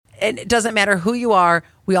it doesn't matter who you are.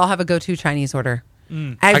 We all have a go-to Chinese order.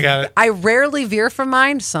 I got it. I rarely veer from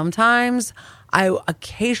mine. Sometimes I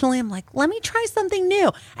occasionally am like, let me try something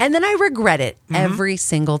new. And then I regret it every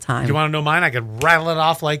single time. You want to know mine? I could rattle it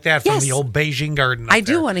off like that from Yes. the old Beijing garden. I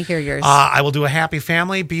do want to hear yours. I will do a happy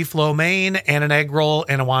family, beef lo mein, and an egg roll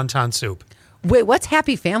and a wonton soup. Wait, what's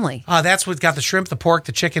Happy Family? That's what's got the shrimp, the pork,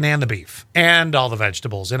 the chicken, and the beef, and all the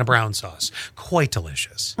vegetables in a brown sauce. Quite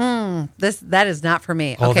delicious. That is not for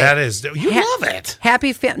me. Oh, Okay. that is. You love it.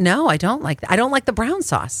 No, I don't like that. I don't like the brown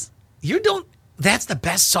sauce. You don't. That's the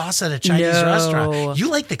best sauce at a Chinese No. restaurant. You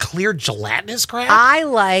like the clear gelatinous crap? I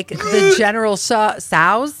like the General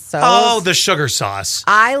Tso's. Oh, the sugar sauce.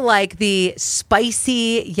 I like the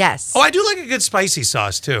spicy, yes. Oh, I do like a good spicy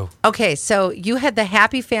sauce too. Okay, so you had the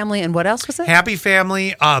Happy Family, and what else was it? Happy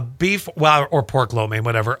family, beef, well, or pork lo mein,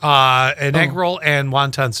 whatever. An egg roll and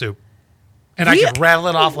wonton soup. And I could rattle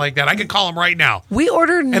it off like that. I could call them right now. We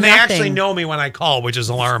ordered nothing. And they actually know me when I call, which is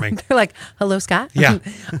alarming. They're like, hello, Scott? Yeah.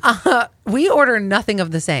 We order nothing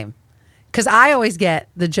of the same. Because I always get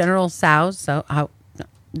the General Tso's. So,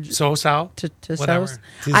 So-so? Whatever.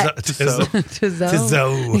 Tso's.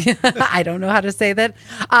 Tizzo. I don't know how to say that.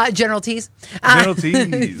 General T's. General T's.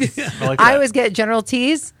 I like that. I always get General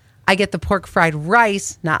T's. I get the pork fried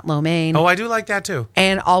rice, not lo mein. Oh, I do like that too.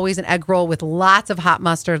 And always an egg roll with lots of hot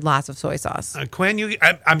mustard, lots of soy sauce. Quinn,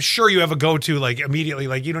 I'm sure you have a go-to like immediately,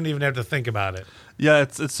 like you don't even have to think about it. Yeah,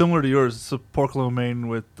 it's similar to yours. It's a pork lo mein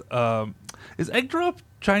with is egg drop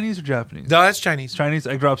Chinese or Japanese? No, that's Chinese. Chinese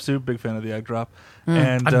egg drop soup. Big fan of the egg drop.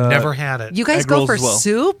 And I've never had it. You guys egg go rolls for as well.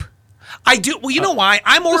 soup? I do. Well, you know why?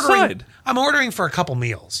 I'm ordering. decide. I'm ordering for a couple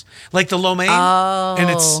meals, like the lo mein, and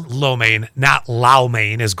it's lo mein, not lao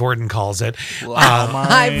mein, as Gordon calls it.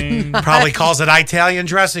 Probably calls it Italian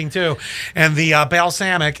dressing too, and the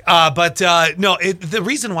balsamic. No, the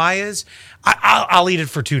reason why is I'll eat it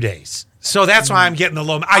for 2 days. So that's why I'm getting the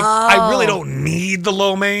lo mein. I really don't need the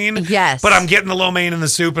lo mein. Yes. But I'm getting the lo mein in the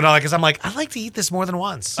soup and all that because I'm like, I like to eat this more than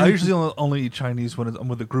once. I usually only eat Chinese when I'm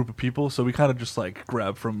with a group of people, so we kind of just like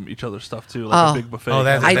grab from each other's stuff too, like a big buffet. Oh,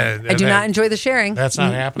 that's- I do not enjoy the sharing. That's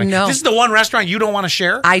not happening. No. This is the one restaurant you don't want to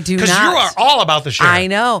share? I do Because you not. are all about the share. I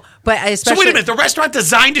know. But especially, So wait a minute, the restaurant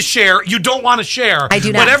designed to share, you don't want to share. I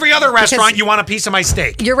do not. But every other restaurant, Because- you want a piece of my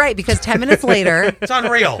steak. You're right, because 10 minutes later, It's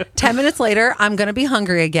unreal. 10 minutes later, I'm going to be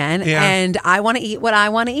hungry again, Yeah. and I want to eat what I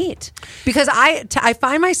want to eat. Because I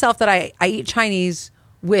find myself that I eat Chinese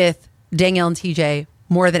with Danielle and TJ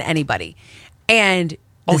more than anybody. And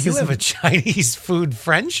Oh, this you is- have a Chinese food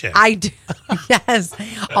friendship. I do. Yes.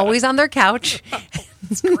 Always on their couch.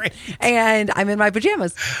 It's great. And I'm in my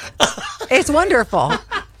pajamas. It's wonderful.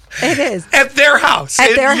 It is. At their house.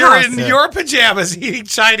 At their You're house. in your pajamas eating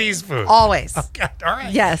Chinese food. Always. Okay, all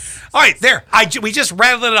right. Yes. All right, there. We just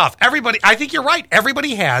rattled it off. Everybody, I think you're right.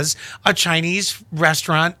 Everybody has a Chinese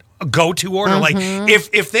restaurant go-to order. Like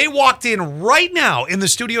if they walked in right now in the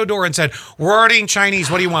studio door and said, "We're ordering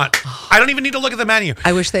Chinese. What do you want?" I don't even need to look at the menu.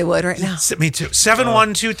 I wish they would right now. Me too.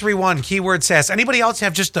 71231 keyword sass. Anybody else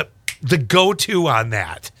have just the go-to on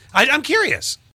that? I'm curious.